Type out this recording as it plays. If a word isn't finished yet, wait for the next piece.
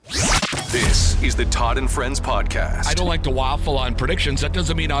This is the Todd and Friends podcast. I don't like to waffle on predictions. That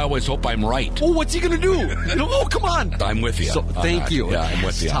doesn't mean I always hope I'm right. Oh, what's he going to do? Come on. I'm with you. So, thank you. Yeah, I'm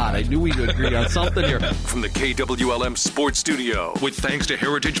with you. Todd, I knew we'd agree on something here. From the KWLM Sports Studio, with thanks to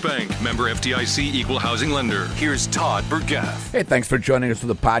Heritage Bank, member FDIC, equal housing lender. Here's Todd Burgaff. Hey, thanks for joining us for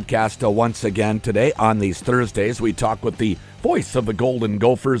the podcast once again today. On these Thursdays, we talk with the voice of the Golden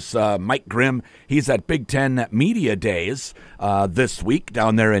Gophers, Mike Grimm. He's at Big Ten Media Days this week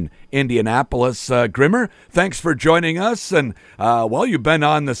down there in Indianapolis. Grimmer, thanks for joining us. And, you've been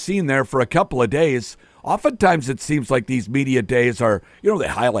on the scene there for a couple of days. Oftentimes it seems like these media days are, they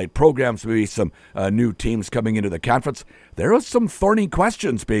highlight programs, maybe some new teams coming into the conference. There are some thorny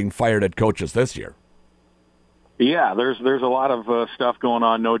questions being fired at coaches this year. Yeah, there's a lot of stuff going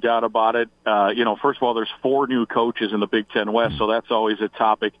on, no doubt about it. First of all, there's 4 new coaches in the Big Ten West, so that's always a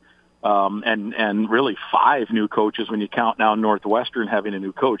topic. And really 5 new coaches when you count now Northwestern having a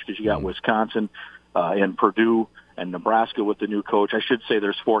new coach, because you got Wisconsin and Purdue and Nebraska with the new coach. I should say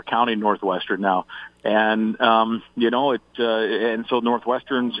there's 4 counting Northwestern now. And, and so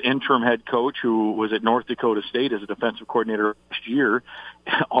Northwestern's interim head coach, who was at North Dakota State as a defensive coordinator last year,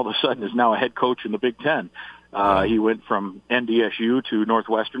 all of a sudden is now a head coach in the Big Ten. He went from NDSU to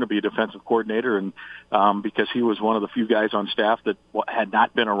Northwestern to be a defensive coordinator, and because he was one of the few guys on staff that had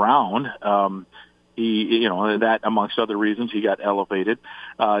not been around, that amongst other reasons, he got elevated.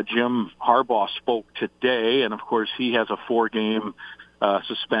 Jim Harbaugh spoke today, and of course he has a 4-game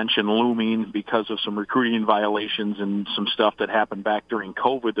suspension looming because of some recruiting violations and some stuff that happened back during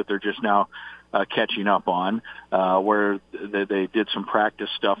COVID that they're just now catching up on, where they did some practice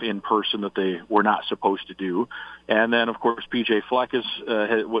stuff in person that they were not supposed to do. And then, of course, P.J. Fleck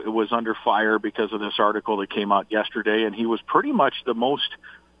was under fire because of this article that came out yesterday, and he was pretty much the most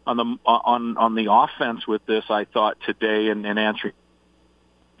on the offense with this, I thought, today in answering,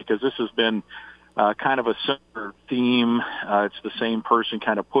 because this has been kind of a similar theme. It's the same person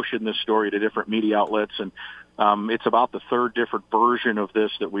kind of pushing this story to different media outlets, and it's about the 3rd different version of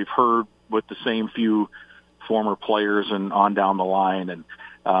this that we've heard with the same few former players and on down the line. And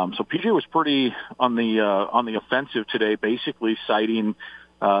so PJ was pretty on the offensive today, basically citing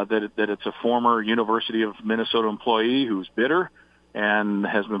that it's a former University of Minnesota employee who's bitter and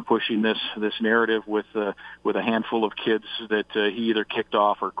has been pushing this narrative with a handful of kids that he either kicked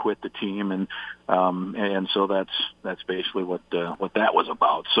off or quit the team, and so that's basically what that was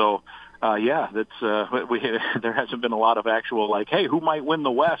about. So there hasn't been a lot of actual hey, who might win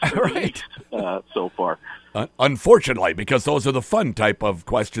the West or the East so far. Unfortunately, because those are the fun type of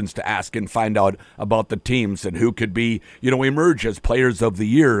questions to ask and find out about the teams and who could be, emerge as players of the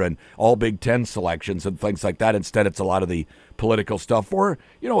year and all Big Ten selections and things like that. Instead, it's a lot of the political stuff, or,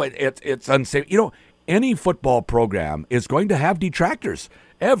 it's unsafe. Any football program is going to have detractors.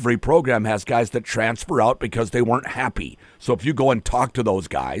 Every program has guys that transfer out because they weren't happy. So if you go and talk to those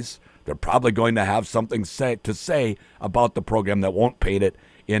guys, they're probably going to have something to say about the program that won't paint it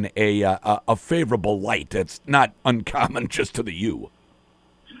in a favorable light. It's not uncommon just to the U.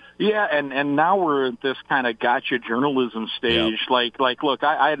 Yeah, and now we're at this kind of gotcha journalism stage. Yep. Look,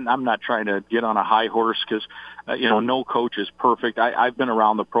 I'm not trying to get on a high horse because, no coach is perfect. I've been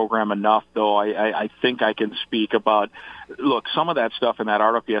around the program enough, though. I think I can speak about, look, some of that stuff in that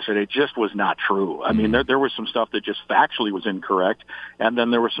article yesterday just was not true. I mean, there was some stuff that just factually was incorrect, and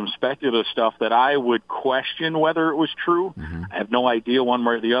then there was some speculative stuff that I would question whether it was true. Mm-hmm. I have no idea one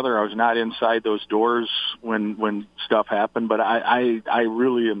way or the other. I was not inside those doors when stuff happened, but I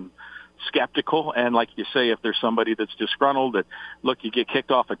really am skeptical. And like you say, if there's somebody that's disgruntled, that, look, you get kicked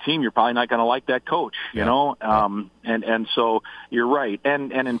off a team, you're probably not going to like that coach, you know? And so you're right.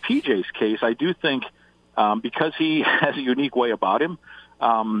 And in PJ's case, I do think, because he has a unique way about him,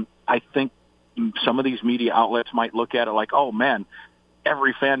 I think some of these media outlets might look at it like, oh man,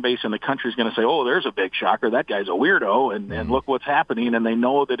 every fan base in the country is going to say, oh, there's a big shocker. That guy's a weirdo. And look what's happening. And they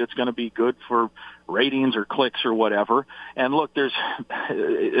know that it's going to be good for ratings or clicks or whatever. And look, there's,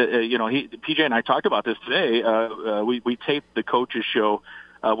 PJ and I talked about this today. We taped the coaches show,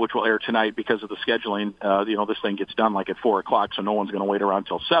 which will air tonight because of the scheduling. This thing gets done like at 4:00, so no one's going to wait around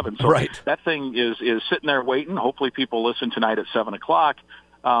till 7. So that thing is sitting there waiting. Hopefully people listen tonight at 7:00.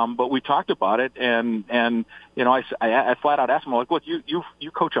 But we talked about it, and I flat out asked him, like, look,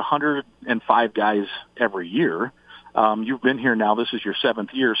 you coach 105 guys every year. You've been here now. This is your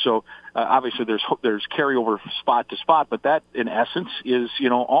 7th year, so obviously there's carryover spot to spot, but that in essence is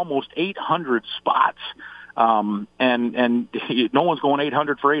almost 800 spots, and no one's going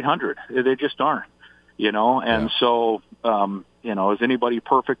 800 for 800. They just aren't, and so Is anybody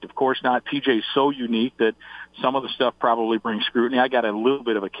perfect? Of course not. PJ's so unique that some of the stuff probably brings scrutiny. I got a little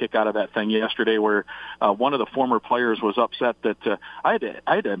bit of a kick out of that thing yesterday where one of the former players was upset that I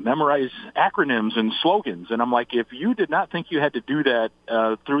had to memorize acronyms and slogans. And I'm like, if you did not think you had to do that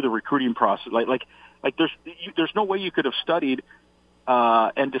through the recruiting process, like there's no way you could have studied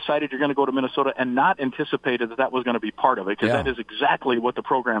and decided you're going to go to Minnesota and not anticipated that was going to be part of it, because that is exactly what the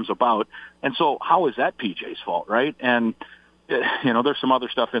program's about. And so how is that PJ's fault, right? And there's some other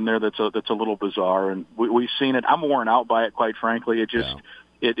stuff in there that's a little bizarre, and we've seen it. I'm worn out by it, quite frankly. It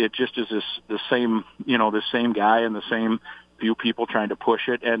just is the same guy and the same few people trying to push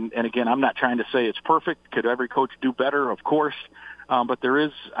it. And again, I'm not trying to say it's perfect. Could every coach do better? Of course. But there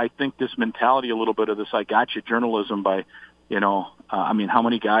is, I think, this mentality, a little bit of this I gotcha journalism by, how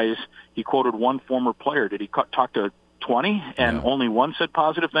many guys, he quoted one former player. Did he talk to 20 and only one said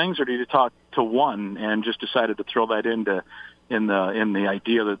positive things, or did he talk to one and just decided to throw that in the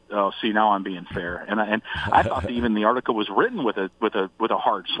idea that, see, now I'm being fair. And I thought that even the article was written with a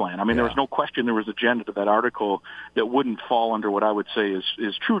hard slant. I mean, there was no question there was agenda to that article that wouldn't fall under what I would say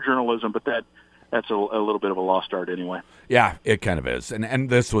is true journalism, but that's a little bit of a lost art anyway. Yeah, it kind of is. And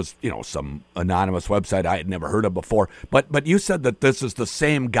this was, some anonymous website I had never heard of before. But you said that this is the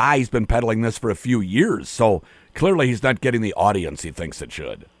same guy. He's been peddling this for a few years. So clearly he's not getting the audience he thinks it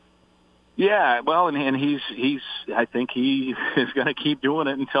should. Yeah, well, and he's I think he is going to keep doing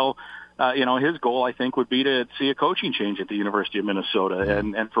it until his goal, I think, would be to see a coaching change at the University of Minnesota.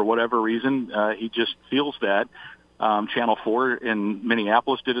 Mm-hmm. And for whatever reason, he just feels that. Channel 4 in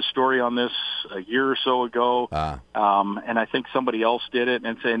Minneapolis did a story on this a year or so ago, and I think somebody else did it,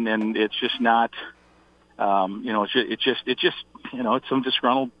 and it's just not, it's some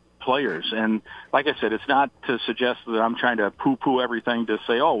disgruntled players. And like I said, it's not to suggest that I'm trying to poo-poo everything to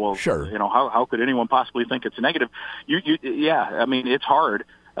say, oh, well, sure. How could anyone possibly think it's negative? It's hard.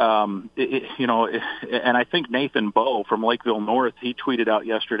 And I think Nathan Bowe from Lakeville North, he tweeted out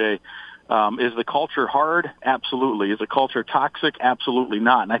yesterday, is the culture hard? Absolutely. Is the culture toxic? Absolutely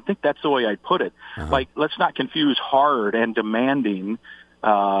not. And I think that's the way I'd put it. Uh-huh. Like, let's not confuse hard and demanding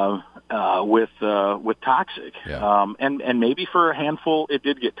with toxic. Yeah. And maybe for a handful it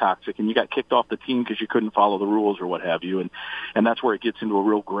did get toxic, and you got kicked off the team because you couldn't follow the rules or what have you, and that's where it gets into a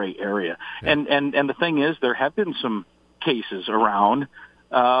real gray area. Yeah. And the thing is, there have been some cases around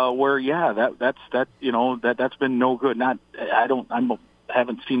where that's been no good. I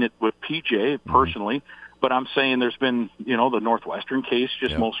haven't seen it with PJ personally, but I'm saying there's been, the Northwestern case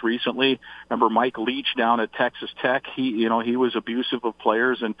just most recently. Remember Mike Leach down at Texas Tech? He was abusive of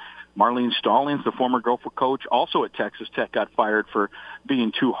players, and Marlene Stallings, the former Gopher coach, also at Texas Tech, got fired for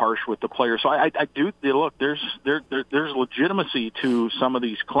being too harsh with the players. So I do look. There's legitimacy to some of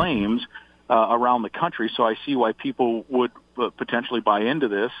these claims around the country. So I see why people would potentially buy into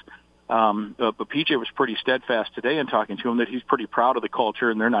this. But PJ was pretty steadfast today in talking to him that he's pretty proud of the culture,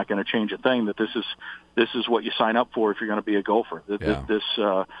 and they're not going to change a thing. That this is what you sign up for if you're going to be a Gopher. This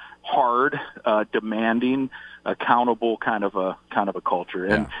hard, demanding, accountable kind of a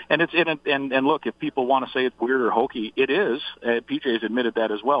culture. And look, if people want to say it's weird or hokey, it is. PJ's admitted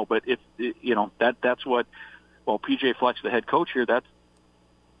that as well. But if that's what PJ Fleck's the head coach here, that's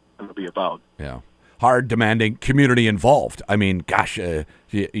going to be about. Yeah. Hard, demanding, community involved. I mean, gosh,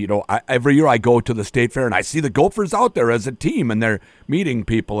 every year I go to the State Fair and I see the Gophers out there as a team, and they're meeting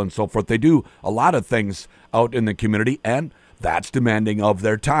people and so forth. They do a lot of things out in the community, and that's demanding of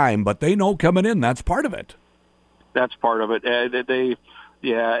their time. But they know coming in, that's part of it. That's part of it.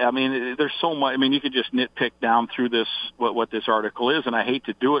 There's so much. I mean, you could just nitpick down through this, what this article is, and I hate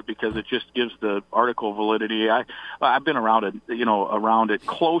to do it because it just gives the article validity. I've been around it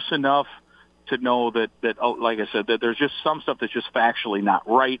close enough to know that like I said, that there's just some stuff that's just factually not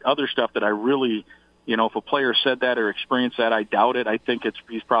right. Other stuff that I really, if a player said that or experienced that, I doubt it. I think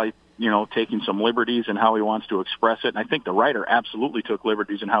he's probably, taking some liberties in how he wants to express it. And I think the writer absolutely took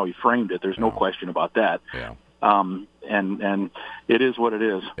liberties in how he framed it. There's no question about that. Yeah. And it is what it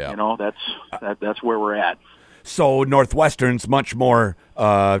is. Yeah. That's where we're at. So Northwestern's much more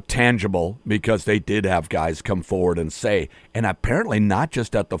tangible because they did have guys come forward and say, and apparently not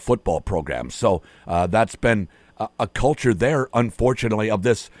just at the football program. So that's been a culture there, unfortunately, of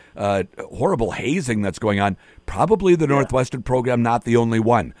this horrible hazing that's going on. Probably the Northwestern program, not the only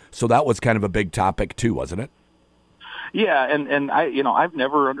one. So that was kind of a big topic too, wasn't it? Yeah, and I've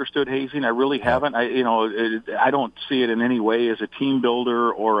never understood hazing. I really haven't. I don't see it in any way as a team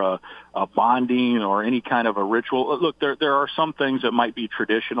builder or a bonding or any kind of a ritual. Look, there are some things that might be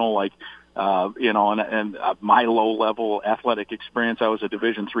traditional, like and my low-level athletic experience. I was a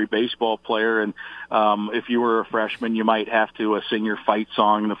Division III baseball player, and if you were a freshman, you might have to sing your fight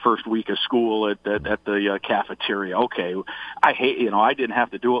song the first week of school at the cafeteria. Okay, I didn't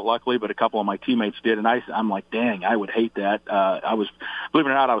have to do it, luckily, but a couple of my teammates did, and I'm like, dang, I would hate that. Believe it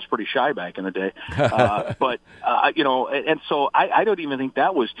or not, I was pretty shy back in the day, and so I don't even think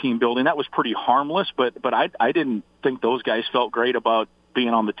that was team building. That was pretty harmless, but I didn't think those guys felt great about being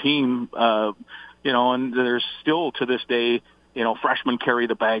on the team, and there's still to this day, freshmen carry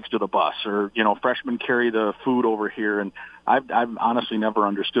the bags to the bus, or, freshmen carry the food over here. And I've honestly never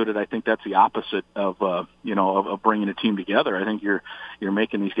understood it. I think that's the opposite of bringing a team together. I think you're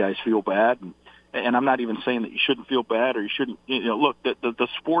making these guys feel bad. And I'm not even saying that you shouldn't feel bad or you shouldn't, look, the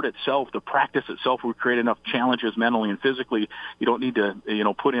sport itself, the practice itself would create enough challenges mentally and physically. You don't need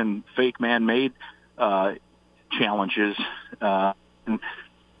to, put in fake man-made, challenges,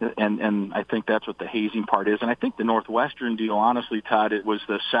 and I think that's what the hazing part is. And I think the Northwestern deal, honestly, Todd, it was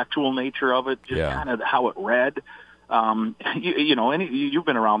the sexual nature of it, just kind of how it read. You've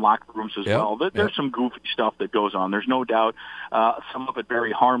been around locker rooms as well. There's some goofy stuff that goes on. There's no doubt. Some of it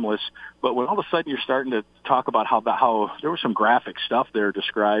very harmless. But when all of a sudden you're starting to talk about how there was some graphic stuff there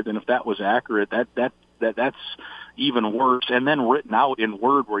described, and if that was accurate, that's even worse. And then written out in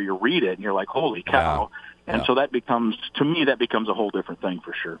Word where you read it, and you're like, holy cow. Yeah. And so that becomes a whole different thing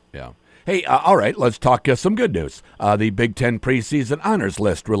for sure. Yeah. Hey, all right, let's talk some good news. The Big Ten preseason honors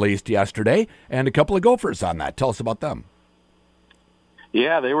list released yesterday, and a couple of Gophers on that. Tell us about them.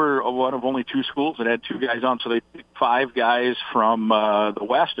 Yeah, they were one of only two schools that had two guys on, so they picked 5 guys from the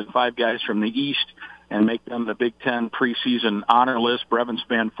West and 5 guys from the East and make them the Big Ten preseason honor list. Brevin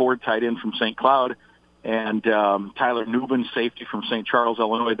Spanford, tight end from St. Cloud, and Tyler Newbin, safety from St. Charles,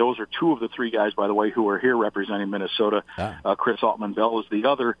 Illinois. Those are 2 of the 3 guys, by the way, who are here representing Minnesota. Chris Altman-Bell is the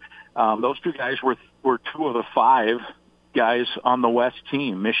other. Those 2 guys were 2 of the 5 guys on the West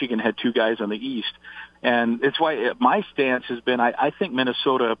team. Michigan had 2 guys on the East. And it's why my stance has been I think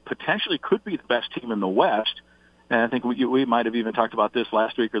Minnesota potentially could be the best team in the West. And I think we might have even talked about this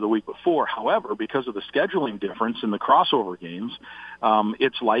last week or the week before. However, because of the scheduling difference in the crossover games,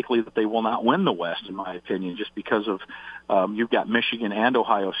 it's likely that they will not win the West, in my opinion, just because of you've got Michigan and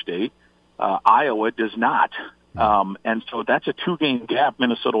Ohio State. Iowa does not. And so that's a 2-game gap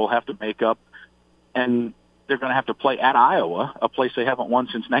Minnesota will have to make up. And they're going to have to play at Iowa, a place they haven't won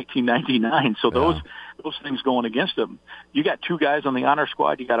since 1999. So those things going against them. You got 2 guys on the honor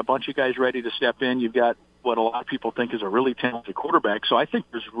squad. You got a bunch of guys ready to step in. You've got what a lot of people think is a really talented quarterback. So I think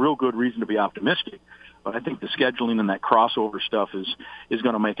there's real good reason to be optimistic. But I think the scheduling and that crossover stuff is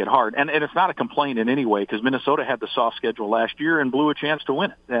going to make it hard. And it's not a complaint in any way, because Minnesota had the soft schedule last year and blew a chance to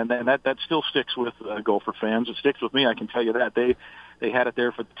win it. And that still sticks with Gopher fans. It sticks with me, I can tell you that. They had it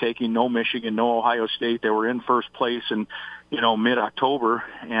there for the taking. No Michigan, no Ohio State. They were in first place in mid-October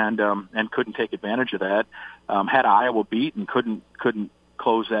and couldn't take advantage of that. Had Iowa beat and couldn't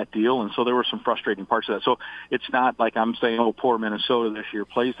close that deal, and so there were some frustrating parts of that. So it's not like I'm saying, oh, poor Minnesota this year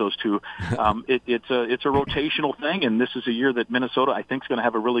plays those 2. It's a rotational thing, and this is a year that Minnesota, I think, is going to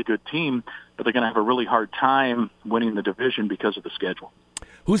have a really good team, but they're going to have a really hard time winning the division because of the schedule.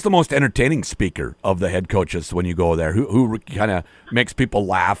 Who's the most entertaining speaker of the head coaches when you go there? Who kind of makes people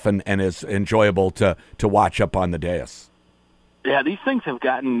laugh and is enjoyable to watch up on the dais? Yeah, these things have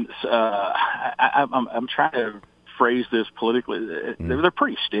gotten. I'm trying to phrase this politically. They're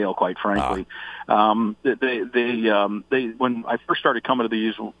pretty stale, quite frankly. They when I first started coming to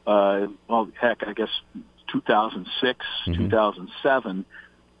these, I guess 2006, 2007.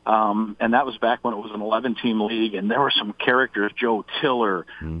 And that was back when it was an 11-team league, and there were some characters: Joe Tiller,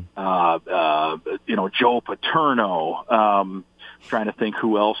 Joe Paterno. Trying to think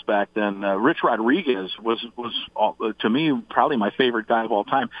who else back then. Rich Rodriguez was to me probably my favorite guy of all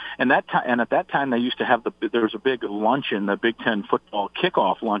time. And at that time they used to have there was a big luncheon, the Big Ten football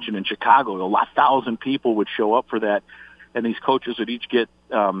kickoff luncheon in Chicago. 1,000 people would show up for that, and these coaches would each get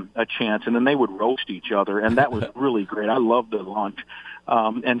a chance, and then they would roast each other, and that was really great. I loved the lunch.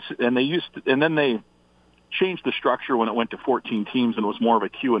 And then they changed the structure when it went to 14 teams and it was more of a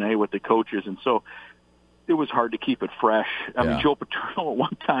Q&A with the coaches, and so it was hard to keep it fresh. I mean, Joe Paterno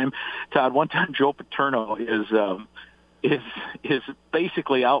Todd, Joe Paterno is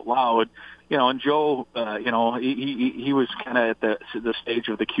basically out loud, and Joe, he was kind of at the stage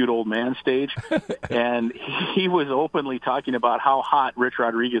of the cute old man stage, and he was openly talking about how hot Rich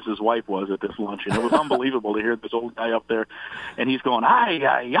Rodriguez's wife was at this luncheon. It was unbelievable to hear this old guy up there, and he's going,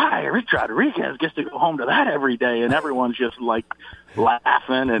 Rich Rodriguez gets to go home to that every day, and everyone's just like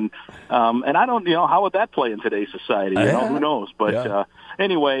laughing, and I don't, how would that play in today's society? Who knows? But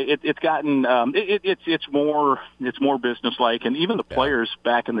anyway, it's gotten it's more businesslike, and even the players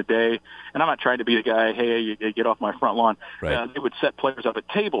back in the day. And I'm not trying to be the guy, hey, you get off my front lawn. Right. They would set players up at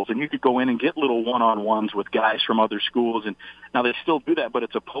tables, and you could go in and get little one-on-ones with guys from other schools. And now they still do that, but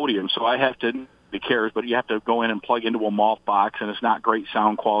it's a podium, so I have to. He cares, but you have to go in and plug into a malt box, and it's not great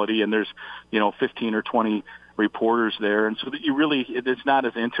sound quality, and there's 15 or 20 reporters there, and so that it's not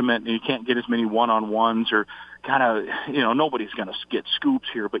as intimate, and you can't get as many one-on-ones, or kind of nobody's going to get scoops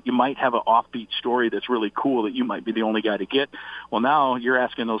here, but you might have an offbeat story that's really cool that you might be the only guy to get. Well, now you're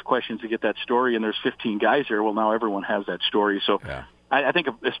asking those questions to get that story, and there's 15 guys there. Well, now everyone has that story, so I think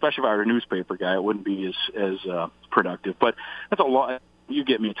especially if I were a newspaper guy, it wouldn't be as productive. But that's a lot. You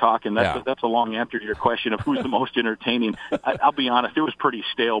get me talking. That's a long answer to your question of who's the most entertaining. I'll be honest, it was pretty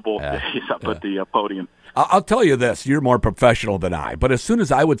stale both days up at the podium. I'll tell you this, you're more professional than I, but as soon as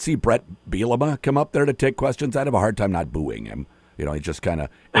I would see Brett Bielema come up there to take questions, I'd have a hard time not booing him. He just kind of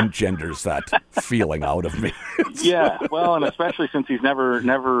engenders that feeling out of me. Yeah, well, and especially since he's never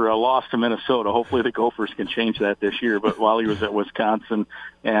lost to Minnesota. Hopefully the Gophers can change that this year. But while he was at Wisconsin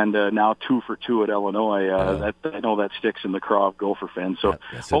and now 2 for 2 at Illinois, I know that sticks in the craw of Gopher fans. So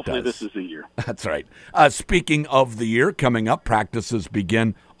hopefully this is the year. That's right. Speaking of the year, coming up, practices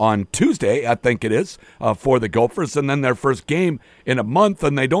begin on Tuesday, I think it is, for the Gophers, and then their first game in a month,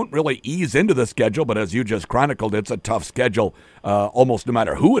 and they don't really ease into the schedule, but as you just chronicled, it's a tough schedule almost no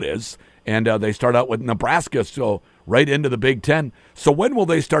matter who it is, and they start out with Nebraska, so right into the Big Ten. So when will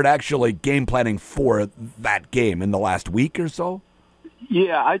they start actually game planning for that game, in the last week or so?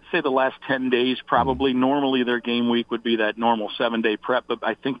 Yeah, I'd say the last 10 days probably. Normally their game week would be that normal 7-day prep, but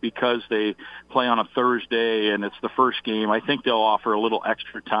I think because they play on a Thursday and it's the first game, I think they'll offer a little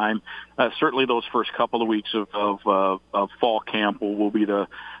extra time. Certainly those first couple of weeks of fall camp will be the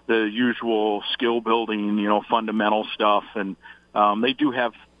usual skill building, fundamental stuff, and they do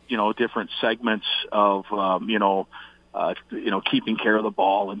have different segments of keeping care of the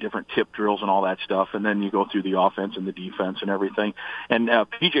ball and different tip drills and all that stuff. And then you go through the offense and the defense and everything. And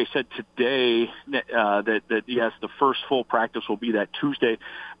PJ said today that yes, the first full practice will be that Tuesday.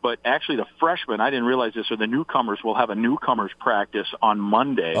 But actually the freshmen, I didn't realize this, or the newcomers will have a newcomers practice on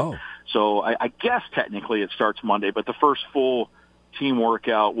Monday. Oh. So I guess technically it starts Monday, but the first full team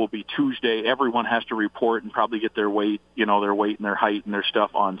workout will be Tuesday. Everyone has to report and probably get their weight and their height and their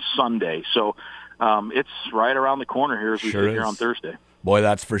stuff on Sunday. So it's right around the corner here as we sit here on Thursday. Boy,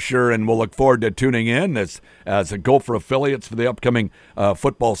 that's for sure, and we'll look forward to tuning in as a Gopher affiliates for the upcoming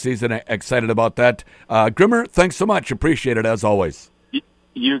football season. Excited about that. Grimmer, thanks so much. Appreciate it, as always.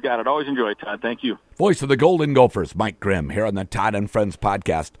 You got it. Always enjoy it, Todd. Thank you. Voice of the Golden Gophers, Mike Grimm, here on the Todd and Friends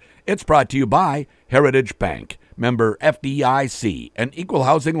podcast. It's brought to you by Heritage Bank, member FDIC, an equal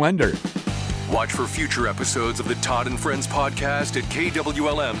housing lender. Watch for future episodes of the Todd and Friends podcast at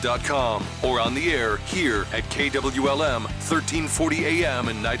KWLM.com or on the air here at KWLM 1340 AM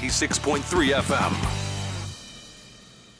and 96.3 FM.